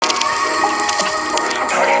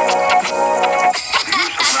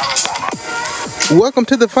Welcome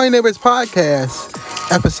to the Funny Neighbors Podcast,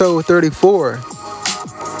 episode 34.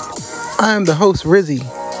 I am the host, Rizzy.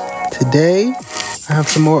 Today, I have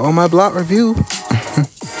some more On My Block review.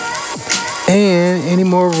 And any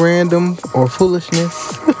more random or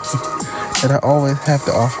foolishness that I always have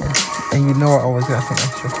to offer. And you know I always got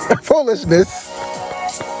some extra foolishness.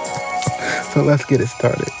 So let's get it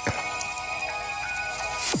started.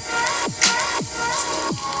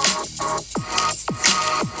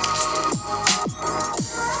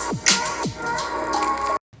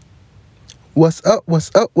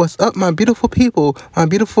 What's up, my beautiful people, my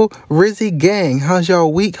beautiful Rizzy gang. How's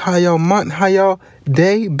y'all week? How y'all month? How y'all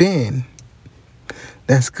day been?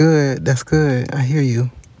 That's good. I hear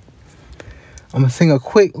you. I'm gonna sing a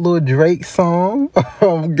quick little Drake song.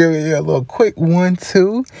 I'm giving you a little quick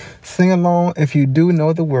 1-2. Sing along if you do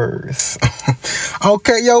know the words.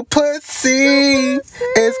 Okay, your pussy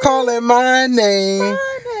is calling my name.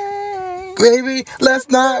 Baby, let's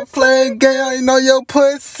not play game. I know your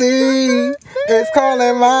pussy is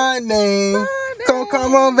calling my name. So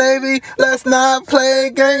come on, baby, let's not play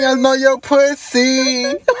game. I know your pussy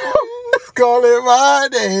is calling my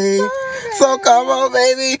name. So come on,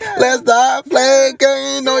 baby, let's not play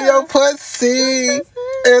game. Know your pussy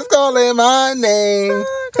is calling my name.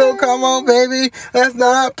 So come on, baby, let's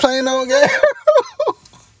not play no game.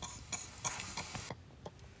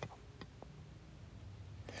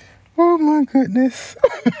 Oh my goodness.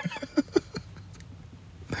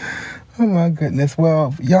 Oh my goodness.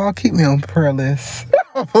 Well, y'all keep me on prayer list.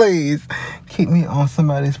 Please keep me on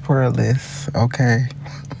somebody's prayer list. Okay.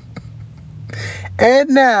 And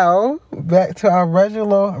now back to our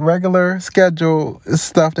regular schedule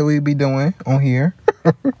stuff that we be doing on here.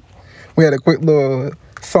 We had a quick little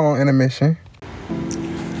song intermission.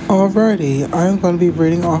 Alrighty, I'm going to be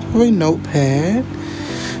reading off of a notepad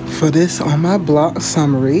for this On My Block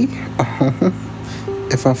summary.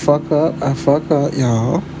 If I fuck up, I fuck up,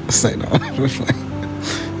 y'all. Say no.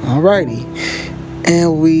 Alrighty.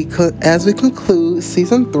 And as we conclude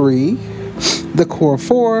season 3, the core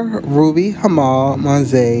 4, Ruby, Hamal,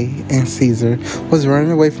 Monze, and Caesar, was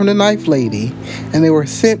running away from the knife lady, and they were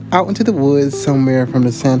sent out into the woods somewhere from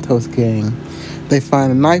the Santos gang. They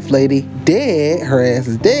find the knife lady dead. Her ass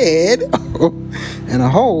is dead in a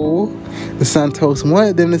hole. The Santos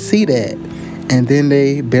wanted them to see that, and then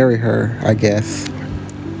they bury her, I guess.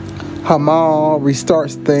 Hamal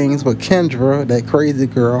restarts things with Kendra, that crazy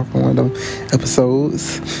girl from one of them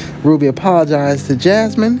episodes. Ruby apologized to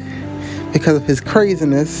Jasmine because of his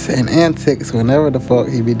craziness and antics whenever the fuck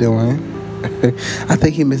he be doing. I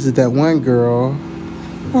think he misses that one girl.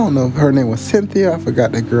 I don't know if her name was Cynthia. I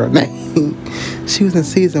forgot that girl name. She was in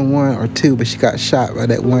season 1 or 2, but she got shot by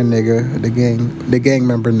that one nigga, the gang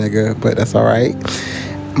member nigga, but that's all right.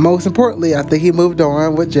 Most importantly, I think he moved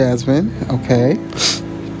on with Jasmine, okay?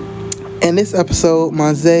 In this episode,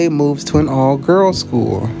 Monze moves to an all-girls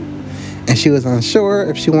school, and she was unsure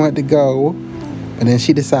if she wanted to go, but then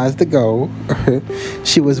she decides to go.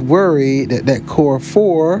 She was worried that core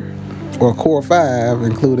 4, or core 5,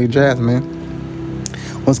 including Jasmine,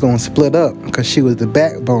 was going to split up because she was the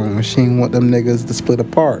backbone. She didn't want them niggas to split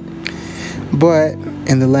apart. But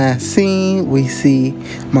in the last scene, we see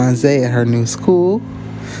Monze at her new school.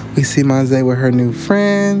 We see Monze with her new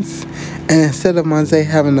friends. And instead of Monze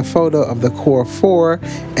having the photo of the core 4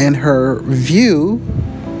 and her view,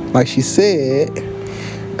 like she said,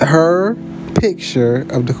 her picture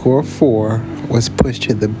of the core 4 was pushed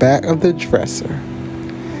to the back of the dresser.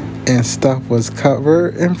 And stuff was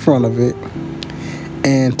covered in front of it.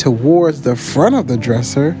 And towards the front of the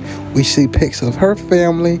dresser, we see pictures of her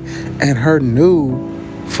family and her new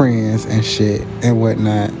friends and shit and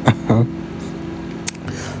whatnot.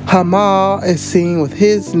 Hamal is seen with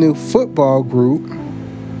his new football group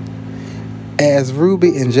as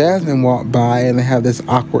Ruby and Jasmine walk by, and they have this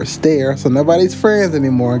awkward stare. So nobody's friends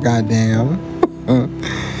anymore, goddamn.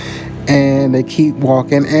 And they keep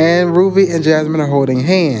walking, and Ruby and Jasmine are holding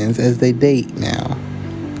hands as they date now.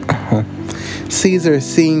 Caesar is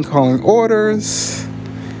seen calling orders,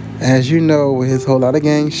 as you know, with his whole lot of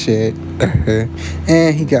gang shit.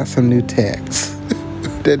 And he got some new tats.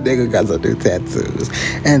 That nigga got some new tattoos.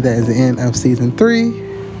 And that is the end of season 3.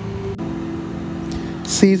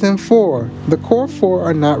 Season 4. The core 4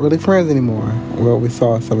 are not really friends anymore. Well, we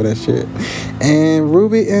saw some of that shit. And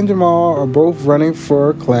Ruby and Jamal are both running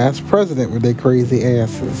for class president with their crazy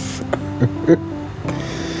asses.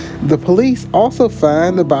 The police also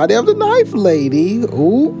find the body of the knife lady,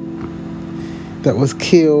 that was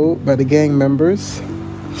killed by the gang members.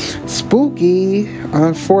 Spooky,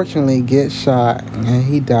 unfortunately, gets shot and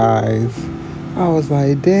he dies. I was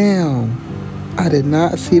like, damn. I did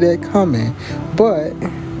not see that coming. But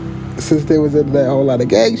since there was that whole lot of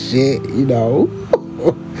gang shit, who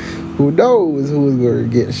knows who was going to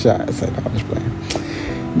get shot. So, no, I'm just playing.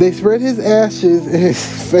 They spread his ashes in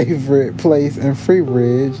his favorite place in Free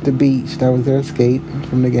Ridge, the beach. That was their escape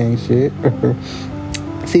from the gang shit.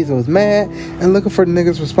 Caesar was mad and looking for the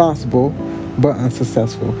niggas responsible, but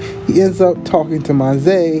unsuccessful. He ends up talking to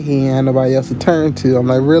Monze. He ain't had nobody else to turn to. I'm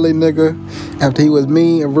like, really, nigga? After he was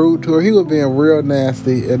mean and rude to her, he was being real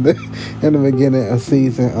nasty in the beginning of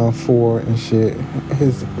season 4 and shit.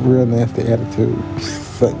 His real nasty attitude.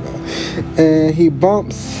 And he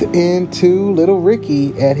bumps into little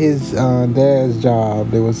Ricky at his dad's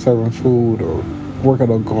job. They was serving food or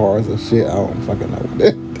working on cars or shit. I don't fucking know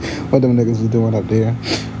what them niggas was doing up there.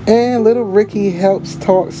 And little Ricky helps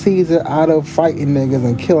talk Caesar out of fighting niggas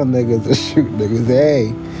and killing niggas and shooting niggas.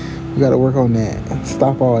 Hey, we gotta work on that.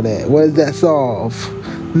 Stop all that. What does that solve?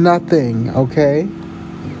 Nothing, okay?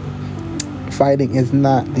 Fighting is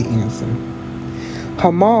not the answer.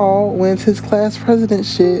 Hamal wins his class president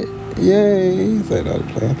shit. Yay. Say that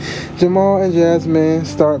plan. Jamal and Jasmine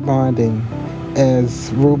start bonding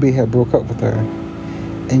as Ruby had broke up with her.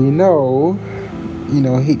 And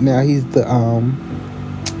he's the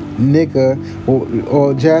nigga,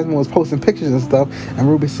 or Jasmine was posting pictures and stuff, and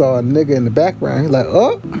Ruby saw a nigga in the background. He's like,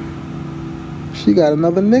 oh, she got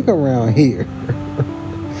another nigga around here.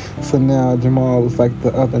 So now Jamal was like the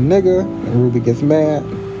other nigga, and Ruby gets mad.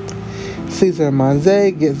 Caesar and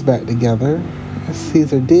Monze gets back together.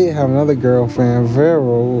 Caesar did have another girlfriend, Vero,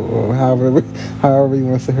 or however you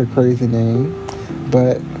want to say her crazy name,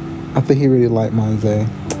 but I think he really liked Monze.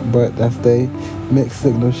 But that's they mixed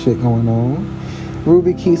signal shit going on.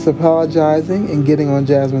 Ruby keeps apologizing and getting on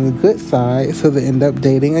Jasmine's good side, so they end up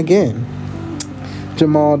dating again.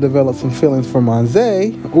 Jamal developed some feelings for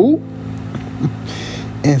Monze. Ooh.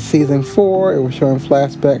 In season 4, it was showing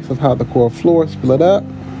flashbacks of how the core floor split up.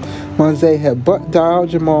 Monze had butt dialed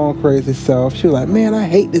Jamal's crazy self. She was like, man, I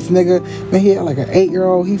hate this nigga. Man, he had like an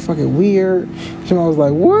 8-year-old. He fucking weird. Jamal was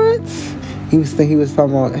like, what? He was thinking he was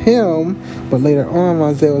talking about him, but later on,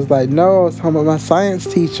 Monze was like, no, I was talking about my science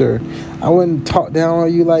teacher. I wouldn't talk down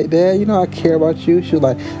on you like that. You know I care about you. She was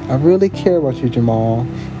like, I really care about you, Jamal.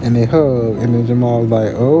 And they hugged, and then Jamal was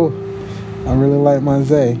like, oh, I really like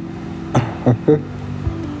Monze.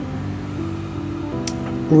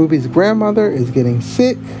 Ruby's grandmother is getting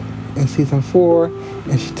sick in season 4,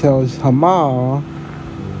 and she tells Hamal,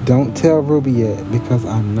 don't tell Ruby yet because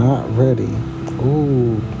I'm not ready.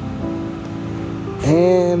 Ooh.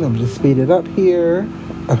 And I'm just speed it up here.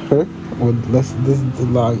 Well, this is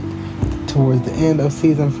like towards the end of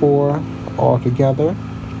season 4 altogether.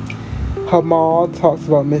 Hamal talks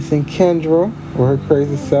about missing Kendra or her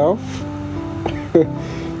crazy self.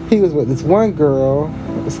 He was with this one girl,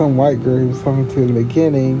 some white girl he was talking to in the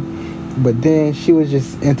beginning, but then she was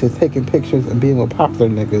just into taking pictures and being with popular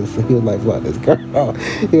niggas, so he was like, fuck this girl.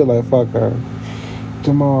 He was like, fuck her.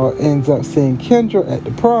 Jamal ends up seeing Kendra at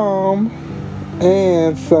the prom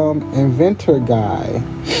and some inventor guy.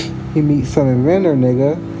 He meets some inventor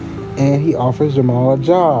nigga and he offers Jamal a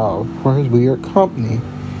job for his weird company.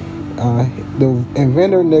 The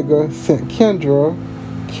inventor nigga sent Kendra.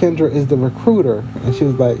 Kendra is the recruiter, and she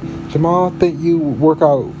was like, Jamal, I think you work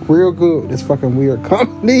out real good with this fucking weird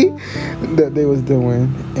company that they was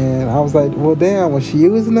doing. And I was like, well, damn, was she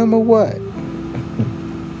using them or what?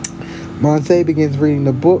 Monze begins reading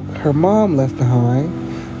the book her mom left behind.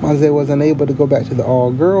 Monze wasn't able to go back to the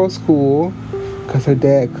all-girls school because her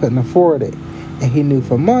dad couldn't afford it, and he knew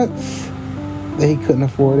for months that he couldn't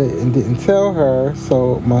afford it and didn't tell her.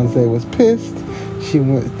 So Monze was pissed. She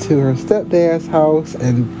went to her stepdad's house,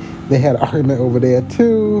 and they had an argument over there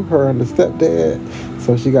too, her and the stepdad.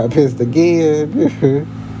 So she got pissed again.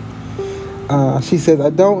 She says,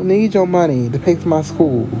 I don't need your money to pay for my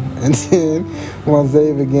school. And then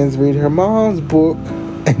Monze begins reading her mom's book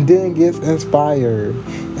and then gets inspired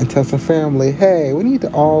and tells her family, hey, we need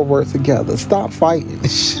to all work together. Stop fighting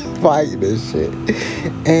this shit.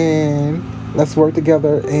 And let's work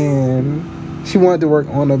together. And she wanted to work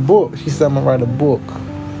on a book. She said, I'm going to write a book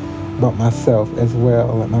about myself as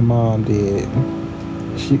well, like my mom did.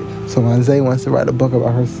 So Monze wants to write a book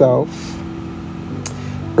about herself.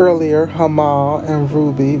 Earlier, Hamal and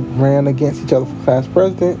Ruby ran against each other for class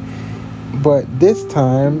president, but this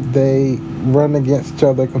time they run against each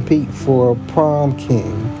other, compete for prom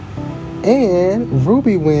king. And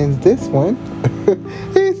Ruby wins this one.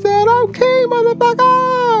 He said, okay,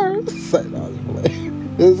 motherfucker!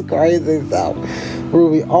 This is crazy stuff.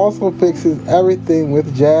 Ruby also fixes everything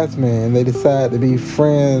with Jasmine. They decide to be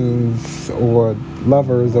friends or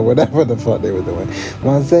lovers or whatever the fuck they were doing.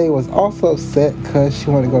 Monse was also upset because she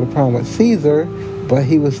wanted to go to prom with Caesar, but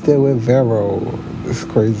he was still with Vero. This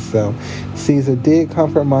crazy stuff. Caesar did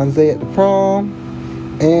comfort Monse at the prom,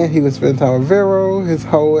 and he was spending time with Vero, his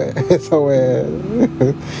whole ass.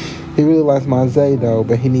 He really likes Monse though,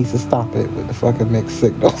 but he needs to stop it with the fucking mixed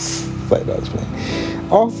signals. Like that's funny.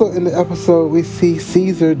 Also in the episode, we see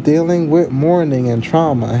Caesar dealing with mourning and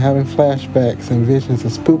trauma and having flashbacks and visions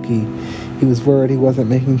of Spooky. He was worried he wasn't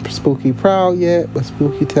making Spooky proud yet, but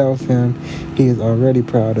Spooky tells him he is already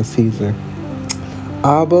proud of Caesar.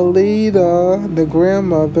 Abuelita, the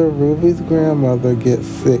grandmother, Ruby's grandmother, gets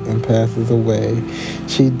sick and passes away.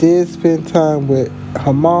 She did spend time with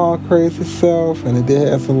her mom, crazy self, and it did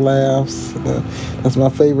have some laughs. That's my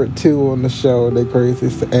favorite too on the show, they crazy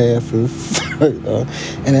asses.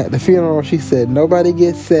 And at the funeral, she said, "Nobody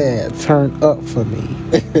gets sad, turn up for me."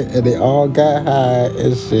 And they all got high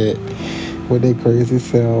and shit with their crazy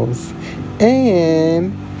selves.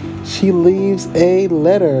 And she leaves a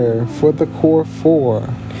letter for the Core 4.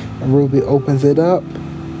 Ruby opens it up,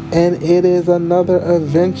 and it is another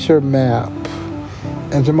adventure map.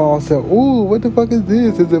 And Jamal said, "Ooh, what the fuck is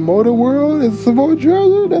this? Is it Motor World? Is it some more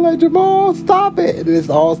treasure?" They're like, "Jamal, stop it!" And it's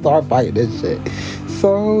all start fighting this shit.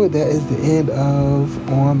 So that is the end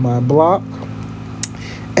of On My Block.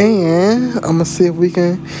 And I'm gonna see if we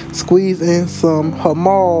can squeeze in some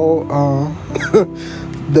Hamal.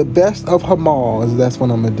 The best of Hamal. That's what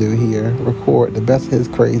I'm gonna do here. Record the best of his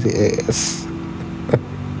crazy ass.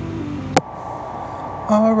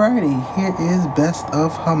 Alrighty, here is Best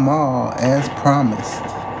of Hamal as promised.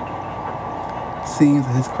 Scenes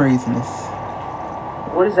of his craziness.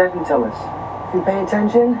 What does that tell us? If you pay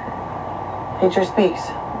attention, nature speaks.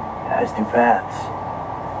 Has two paths.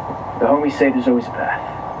 The homies say there's always a path.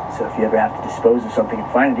 So if you ever have to dispose of something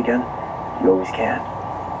and find it again, you always can.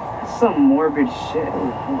 That's some morbid shit.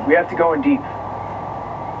 We have to go in deep.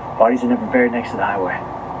 Bodies are never buried next to the highway.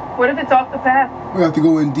 What if it's off the path? We have to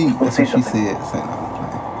go in deep. That's what she something. said. Say no.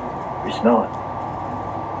 You smell it.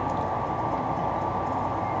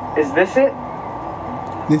 Is this it?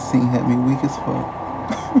 This scene had me weak as fuck.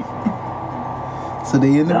 So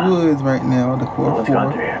they in the woods right now, the Core 4.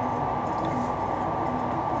 Gone through here.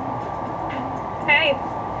 Hey,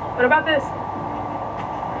 what about this?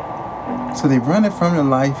 So they running from the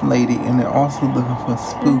life lady, and they're also looking for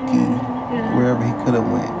Spooky wherever he could have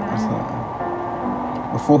went or something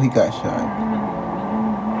before he got shot.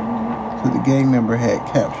 Because the gang member had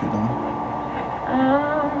captured him.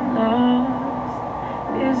 I'm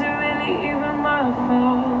lost. Is it really even my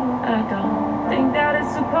fault? I don't think that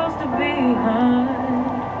it's supposed to be hard.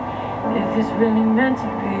 If it's really meant to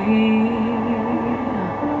be.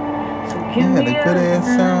 So They had a good ass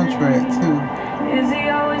soundtrack too. Is he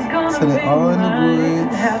always gonna So they're all in the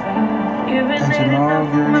woods, and Jamal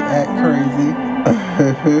really act crazy.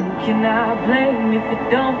 Can I blame if it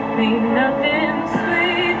don't mean nothing?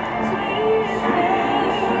 Sweet, sweet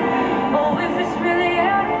thing. Oh, if it's really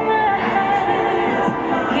out of my hands,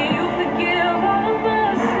 can you forgive all of my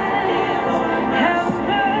sins? Have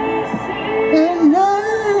mercy.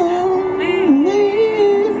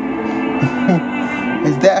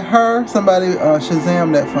 Is that her? Somebody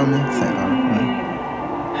Shazam that for me.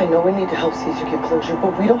 I know we need to help Caesar get closure,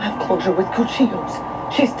 but we don't have closure with Cuchillos.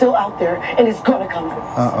 She's still out there, and it's gonna come.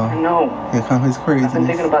 Uh-oh. No. Here come his craziness. I've been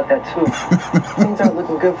thinking about that too. Things aren't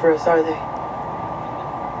looking good for us, are they?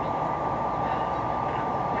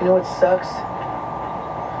 You know what sucks?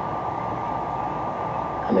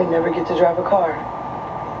 I may never get to drive a car.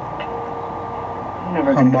 I'm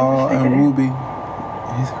never gonna Hamal get and this Ruby.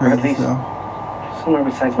 He's Or at crazy least so. somewhere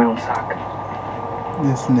besides my own sock.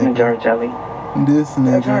 This In a jar nigga. of jelly. This A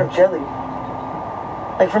jar of nigga. jelly.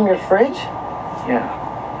 Like from your fridge? Yeah.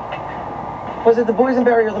 Was it the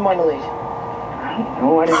boysenberry or the marmalade? I don't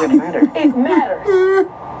know. Why does it matter? It matters.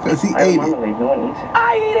 Because he I have ate it. marmalade. No one eats it.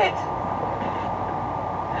 I eat it.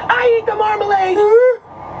 I eat the marmalade.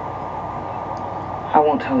 I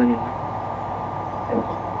won't tell anyone.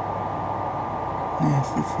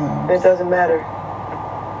 Nasty It sounds. doesn't matter.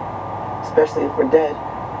 Especially if we're dead.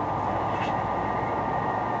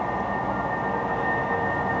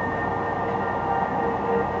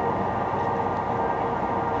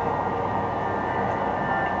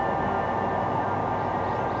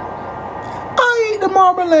 I eat the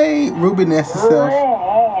marmalade. Ruby nasty self.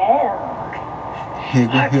 Here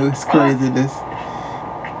go his craziness.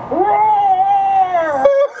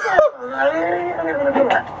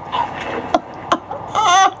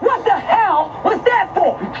 What the hell was that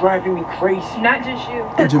for? You're driving me crazy. Not just you.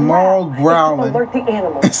 Jamal growling. Alert the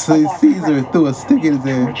animals. So Caesar threw a stick in his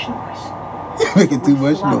head. Rich noise. Making too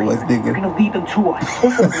much Allow noise, here. You're nigga. gonna lead them to us.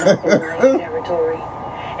 This is mountain lion territory.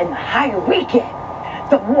 And the higher we get,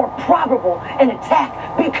 the more probable an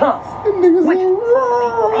attack becomes. Niggas Which- say,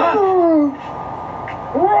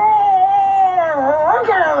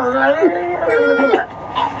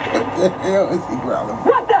 what the hell is he growling?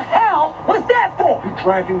 What the hell was that for? You're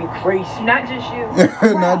driving me crazy. Not just you.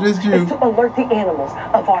 Not just you. It's to alert the animals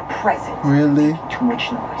of our presence. Really? Too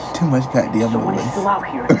much noise. Too much goddamn Someone is still noise. out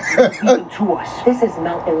here. Lead them to us. This is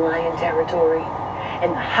mountain lion territory.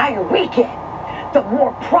 And the higher we get, the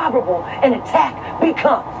more probable an attack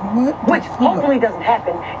becomes. What the Which fuck? hopefully doesn't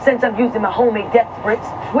happen since I'm using my homemade death spritz,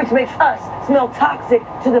 which makes us smell toxic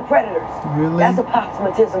to the predators. Really? That's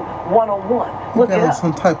approximatism 101. He Look it got on up.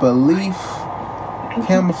 some type of leaf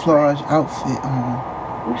camouflage outfit on.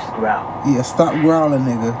 Loose the growl. Yeah, stop growling,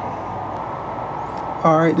 nigga.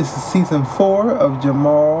 Alright, this is season 4 of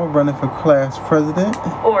Jamal running for class president.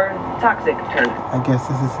 Or toxic turner. I guess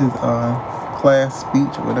this is his class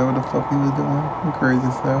speech or whatever the fuck he was doing.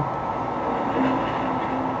 Crazy stuff.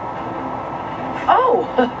 Oh,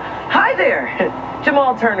 hi there.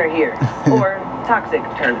 Jamal Turner here. Or toxic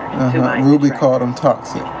Turner. To my Ruby detractors. called him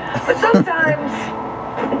toxic. But sometimes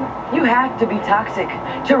you have to be toxic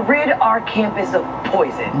to rid our campus of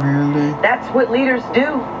poison. Really? That's what leaders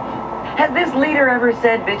do. Has this leader ever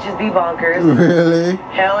said bitches be bonkers? Really?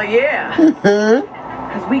 Hell yeah.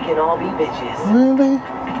 Because we can all be bitches. Really?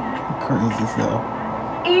 Crazy stuff.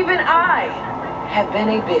 Even I have been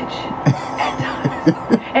a bitch at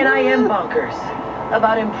times. And I am bonkers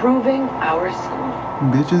about improving our school.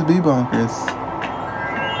 Bitches be bonkers.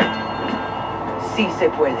 Si se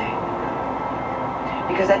puede.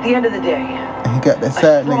 Because at the end of the day, He got that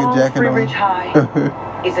sad nigga jacket Free on. Ridge High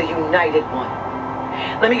is a united one.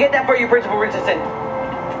 Let me get that for you, Principal Richardson.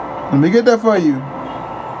 Let me get that for you.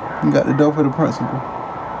 You got the dough for the principal.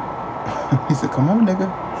 He said, come on, nigga.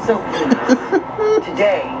 So please,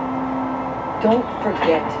 today, don't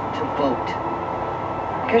forget to vote.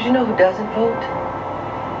 Because you know who doesn't vote?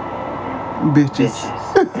 Bitches.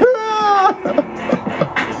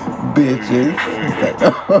 Bitches. It's like,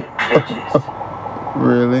 Bitches.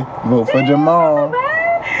 really? Vote for Jamal.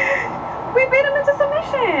 We beat him into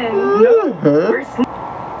submission.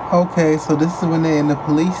 Okay, so this is when they're in the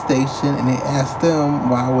police station and they asked them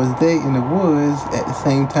why was they in the woods at the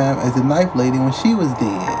same time as the knife lady when she was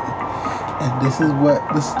dead. And this is what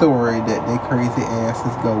the story that they crazy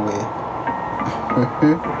asses go with.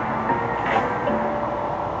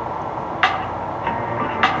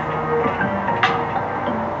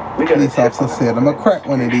 We got a Police tip officer on said, an I'm gonna Uber crack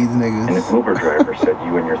one of these And the niggas. Uber driver said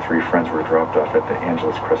you and your 3 friends were dropped off at the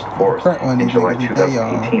Angeles Crest Forest Crack one of in these July niggas today,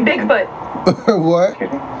 y'all. 2018. Bigfoot. What?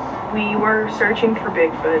 Excuse me? We were searching for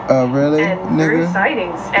Bigfoot. Really? And various Nigga?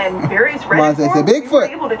 sightings and various Monte said, records. We were Bigfoot.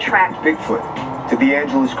 able to track. Bigfoot to the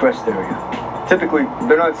Angeles Crest area. Typically,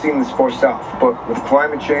 they're not seen this far south, but with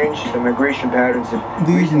climate change, the migration patterns have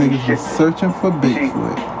These recently niggas were shifted. searching for You see,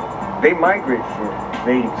 Bigfoot. They migrate for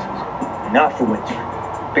mating season, not for winter.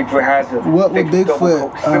 Bigfoot has a What would thick double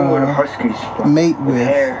Bigfoot, coat similar to huskies, but mate with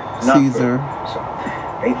hair, not Caesar? fur. So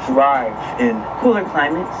they thrive in Cooler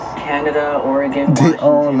climates, Canada, Oregon, They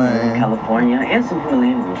all Washington, lying. California, and some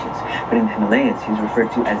Himalayan regions. But in the Himalayas, he's referred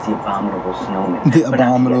to as the abominable snowman. The But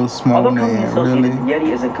not abominable Yeti. Although commonly snowman, associated really? with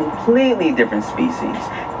Yeti is a completely different species.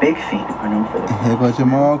 Big feet are known for their Here goes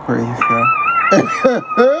Jamal crazy stuff.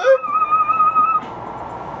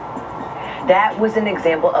 That was an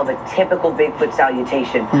example of a typical Bigfoot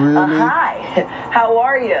salutation. Really? Hi, how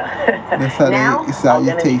are you? That's how they now, I'll salutate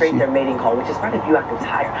demonstrate you. their mating call, which is part of you acting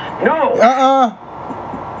tired. No!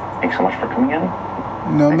 Thanks so much for coming in.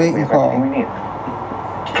 No I think we mating have everything we call. need.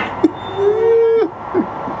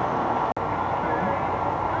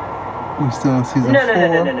 We still in season No.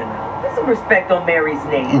 4. Put some respect on Mary's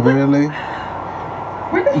name. Really?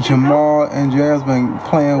 Where did she Jamal and Jasmine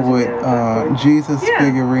playing with Jesus Yeah.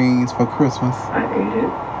 figurines for Christmas. I ate it.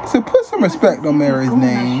 He said, put some respect on Mary's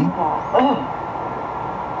name. go? Oh,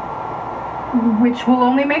 Which will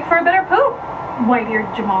only make for a better poop. White-eared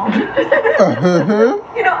Jamal.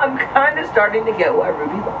 you know, I'm kind of starting to get why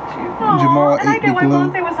Ruby loves you. Jamal and I ate get the why glue.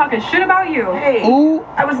 Monte was talking shit about you. Hey, Ooh,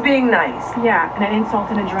 I was being nice. Yeah, and an insult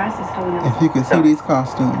in a dress is still an if insult. you could see these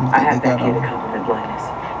costumes I that they have that got kind of on. compliment blindness.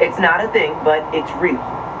 It's not a thing, but it's real.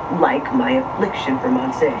 Like my affliction for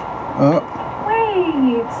Monse.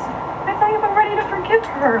 Wait, I thought you were ready to forgive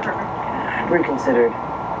her. Reconsidered.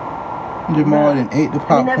 Jamal done ate the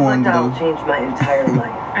I mean, that popcorn blood dial glue. changed my entire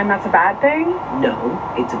life. And that's a bad thing? No,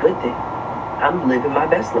 it's a good thing. I'm living my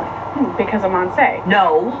best life. Because of Monse.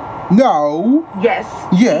 No, No. yes,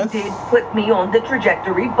 Yes. he did put me on the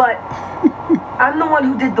trajectory, but I'm the one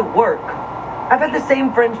who did the work. I've had the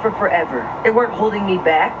same friends for forever. They weren't holding me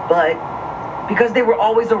back, but because they were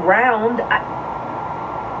always around,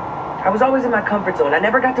 I was always in my comfort zone. I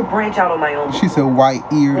never got to branch out on my own. She said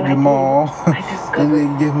white-eared When I Jamal. did, I discovered And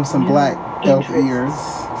then give him some new black elf interests. ears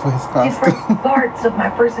for his costume. Different parts of my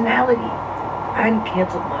personality. If I hadn't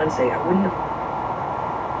canceled Monse, I wouldn't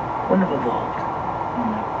have evolved.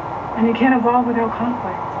 And you can't evolve without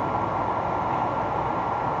conflict.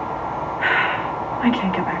 I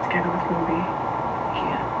can't get back together with Ruby.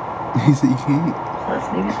 Yeah. He said you can't. Plus,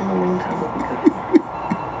 maybe some alone time would be good for me.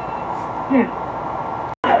 Yeah.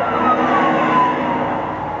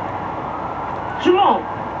 Jamal,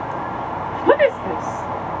 what is this?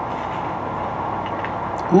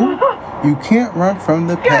 Ooh, you can't run from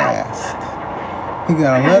the past. He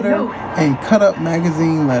got a letter and cut up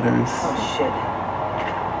magazine letters. Oh, shit.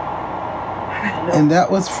 And that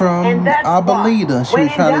was from And that's Abuelita. She why, was when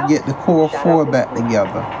trying in to get the core doubt, four shout out back to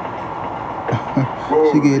together.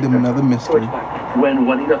 She gave them another mystery. When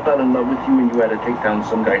Juanita fell in love with you and you had to take down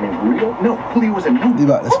some guy named Julio? No, Julio wasn't You new.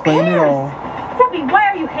 about to explain it all Ruby, why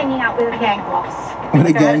are you hanging out with a gang boss? with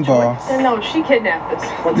a gang boss. No, she kidnapped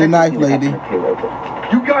us. The knife lady.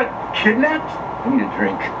 You got kidnapped? I need a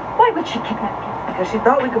drink. Why would she kidnap you? Because she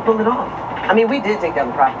thought we could pull it off. I mean, we did take down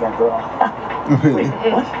the property after all. Really?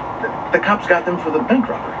 What? The cops got them for the bank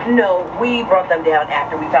robbery. No, we brought them down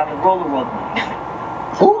after we found the roller world money.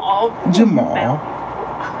 Ooh, Jamal.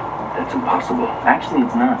 That's impossible. Actually,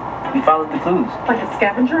 it's not. We followed the clues. Like a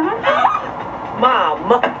scavenger hunt? Mom!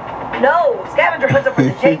 No! Scavenger hunts are for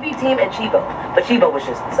the JV team and Chivo. But Chivo was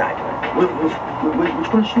just the side one.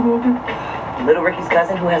 Which one is she again? Little Ricky's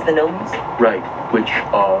cousin who has the gnomies? Right, which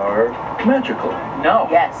are magical. No.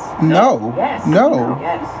 Yes. No. Yes. No.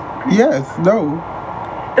 Yes. Yes. No.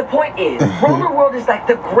 The point is, Roller World is like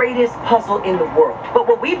the greatest puzzle in the world. But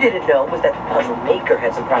what we didn't know was that the puzzle maker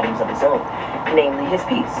had some problems of his own. Namely his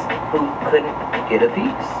piece, who couldn't get a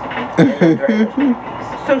piece. And the piece.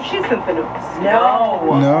 So she's something else. No.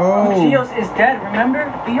 No. Gios is dead, remember?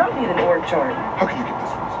 You don't need an org chart. How could you get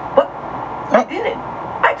this one? But I didn't.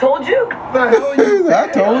 I told you. The hell you I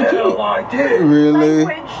told you. I did. Really?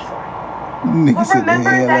 Language. Nigga But said the remember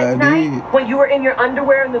hell I that night did. when you were in your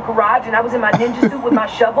underwear in the garage and I was in my ninja suit with my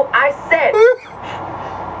shovel? I said,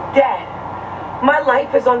 Dad, my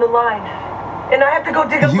life is on the line. And I have to go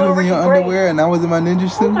dig up You Little was in your Ricky's grave. underwear and I was in my ninja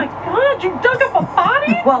Oh suit? my God, you dug up a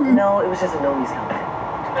body? Well, no, it was just a Nomi skeleton.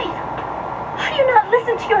 Wait, how do you not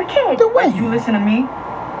listen to your kid? The Wait, way. you listen to me?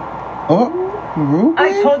 Oh, Ruben?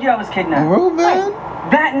 I told you I was kidnapped. Ruben?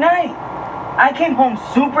 That night. I came home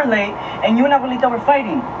super late, and you and Abuelita were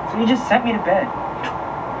fighting. So you just sent me to bed.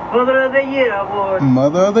 Mother of the year award.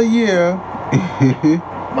 Mother of the year.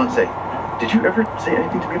 Monse, did you ever say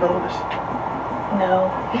anything to me about all this?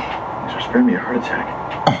 No. Thanks for sparing me a heart attack.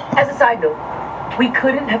 As a side note, we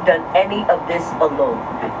couldn't have done any of this alone.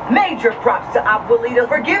 Major props to Abuelita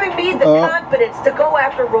for giving me the confidence to go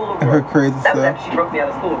after Roller World. Her crazy That was stuff. after she broke me out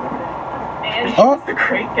of school. And Oh. the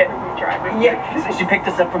great getaway driver. Yeah. She picked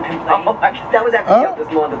us up from Pimp Oh, Lane. that was after she helped us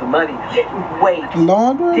launder the money. Wait.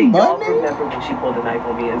 Launder Do y'all money? remember when she pulled a knife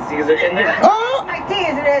on me and Caesar in there? Oh, I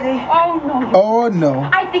did, Eddie. Oh no. oh no.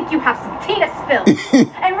 I think you have some tea to spill.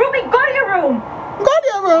 And Ruby, go to your room. Go to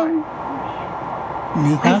your room. I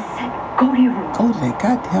Mija, said, go to your room. go to that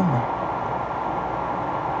goddamn room.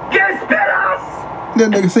 Get spit us! That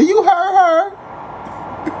nigga say, you heard her.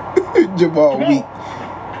 Jamal weak.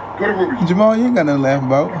 Go to Ruby's. Jamal, you ain't got nothing to laugh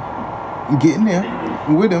about. Get in there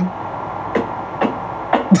with him.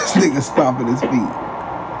 This nigga stomping his feet.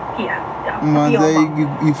 Yeah.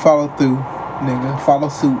 Monze, you follow through, nigga. Follow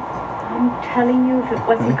suit. I'm telling you, if it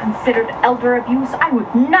wasn't considered elder abuse, I would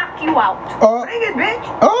knock you out. Oh, Bring it, bitch!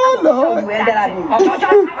 oh Lord. Where that I do?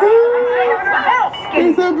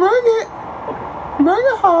 He said, bring it. Bring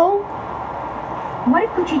it home. What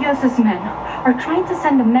if Cuchillo's men are trying to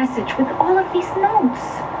send a message with all of these notes?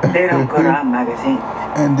 They don't go to our magazine.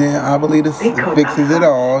 And then Abuelita fixes it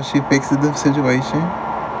all. She fixes the situation.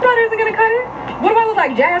 That isn't gonna cut it. What do I look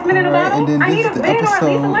like, Jasmine in a Right, bottle? and then I this need is a the bin or at least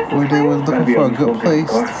episode electric where they was fan. looking for a good place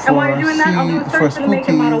And while you're doing that, I'll do a for search for the make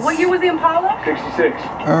and model. What year Spookies was the Impala? 66.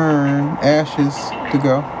 earn ashes to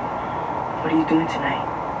go. What are you doing tonight?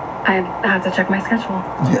 I have to check my schedule.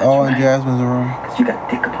 They all in Jasmine's room. Because you got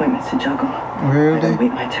dick appointments to juggle. I Really? gotta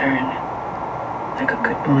wait my turn. Like a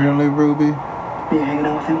good boy. Really, Ruby? You hanging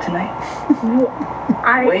out with him tonight?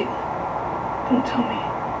 Wait. Don't tell me.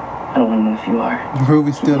 I don't want to know if you are.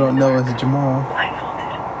 Ruby still don't know it's Jamal.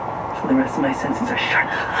 Blindfolded. So the rest of my senses are sharp.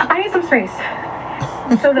 I need some space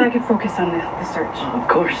so that I can focus on the search. Of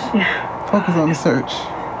course. Yeah. Focus on the search.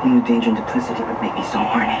 Only danger and duplicity would make me so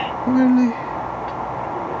horny. Really?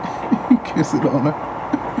 You Kiss it on her.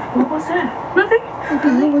 What was that? Nothing. What the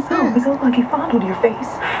hell was that? It looked like he fondled your face.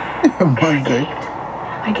 Monday.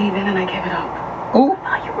 I gave in and I gave it up. Oh, I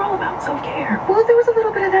thought you were all about self-care. Well, there was a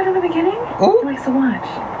little bit of that in the beginning. Oh. He likes to watch.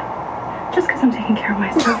 Just because I'm taking care of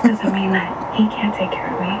myself doesn't mean that he can't take care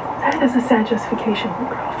of me. That is a sad justification. The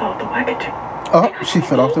girl fell off the wagon too. oh, she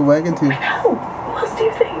fell off the wagon too. No. Who else do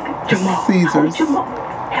you think? Jamal. Caesars. Oh, Jamal.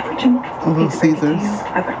 Never Jamal. Little Hate to break it to Caesars. you.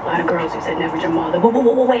 I've heard a lot of girls who said never Jamal. Like,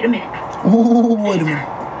 whoa, wait a minute. Oh, wait a minute.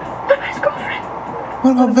 What about his girlfriend?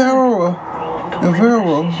 What about Vera? Don't Vera,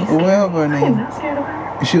 let her. She's or whatever her I am name. not scared of her.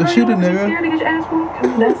 She'll shoot a Are you nigga. scared to get your ass whooped?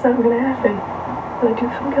 'Cause that's not gonna happen. But I do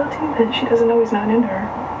feel guilty that she doesn't know he's not into her.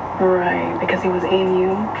 Right, because he was in you.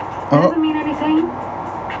 That Oh. doesn't mean anything.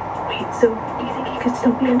 Wait, so do you think he could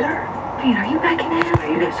still be into her? Wait, are you backing out? What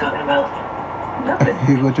are you guys talking about? Nothing.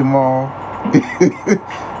 Here go Jamal.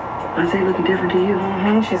 Why is he looking different to you?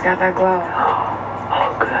 Mm-hmm, she's got that glow.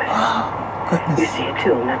 Oh, good. You Goodness. see it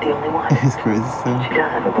too. I'm not the only one. He's crazy, so. She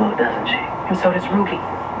does have a glow, doesn't she? And so does Ruby,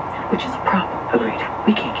 which is a problem. Agreed.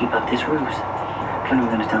 We can't keep up this ruse. When are we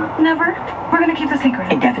gonna tell him? Never. We're gonna keep the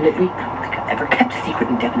secret. Indefinitely? I don't think I've ever kept a secret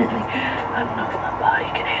indefinitely. I don't know if my body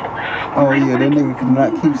can handle it. Oh, yeah, that nigga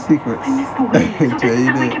cannot keep secrets. I miss the way. So Tell you that's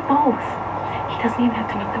how I that. get both. He doesn't even have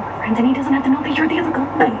to know that we're friends, and he doesn't have to know that you're the other girl.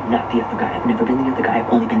 I'm not the other guy. I've never been the other guy. I've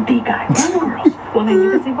only been the guy. All the girls. Well, then you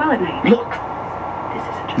can sleep well at night. Look. This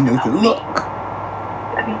isn't just And they about said, me. look.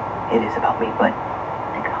 I mean, it is about me, but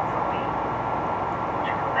think out for me. Don't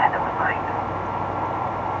you feel bad that we're lying?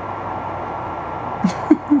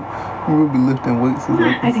 We'll be lifting weights or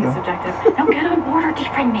I think it's something. subjective. Now get on board or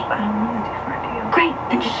defriend me. I don't want to defriend you. Great,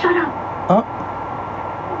 then just shut up. Oh.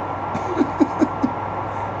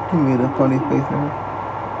 He made a funny face at her.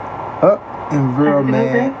 Oh, and Vera Everything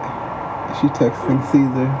okay? mad. She texting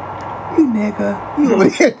Caesar. You nigga, you over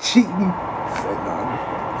there cheating.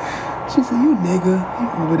 She said, you nigga, you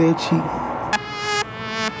over there cheating.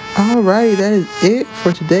 Alrighty, that is it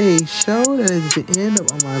for today's show. That is the end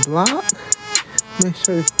of On My Block. Make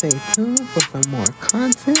sure to stay tuned for some more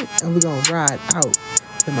content. And we're going to ride out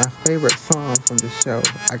to my favorite song from the show.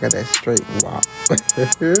 I got that straight walk.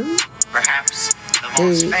 Perhaps the Hey,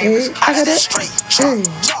 most famous I got that.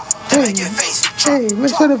 Hey,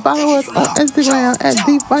 make sure to follow us on Instagram at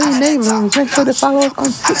Deep Funny Neighbors. Make sure to follow us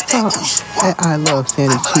on TikTok at I Love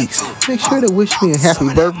Sandy Cheeks. Make sure to wish me a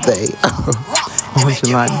happy birthday on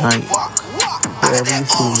July 9th. Wherever you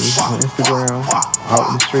see me, on Instagram, out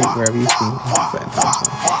in the street, wherever you see me.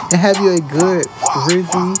 And have you a good,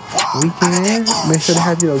 Rizzy weekend. Make sure to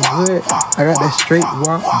have you a good, I got that straight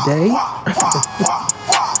walk day.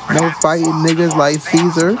 No fighting niggas like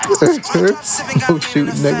Caesar. No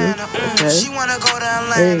shooting niggas. Okay.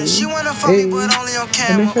 Hey,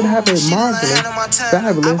 and make sure to have a marvelous,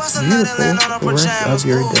 fabulous, beautiful rest of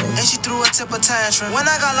your day. And she threw a temper tantrum. When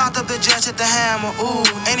I got locked up, the judge hit the hammer. Ooh,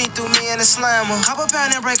 and he threw me in the slammer. Cop a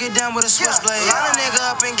pound and break it down with a switchblade. Line a nigga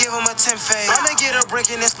up and give him a 10 fade. I'ma get a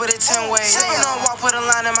brick and then split it 10 ways. Sippin' on walk, put a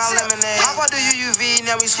line in my lemonade. Hop out the UUV,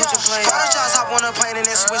 now we switch a play. Bottle shots, hop on a plane and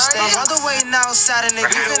then switch stage. My brother waiting outside and they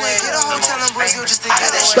giving it. Get a hotel in Brazil just to get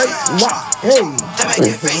that Straight walk. Hey. That make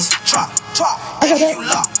your face drop, drop. I got that. You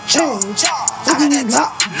lock, jaw, jaw. I got that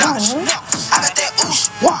top notch. I got that oosh,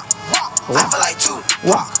 walk, walk. I feel like two,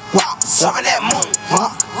 walk, walk. Serving that moon,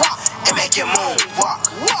 walk, walk. And make your moon, walk,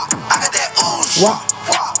 walk. I got that oosh, walk,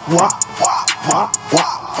 walk, walk, walk, walk,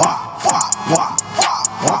 walk, walk, walk, walk, walk,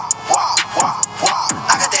 walk, walk, walk.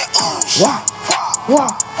 I got that oosh, walk, walk,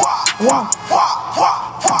 walk, walk, walk, walk,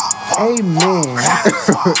 walk, walk. Amen.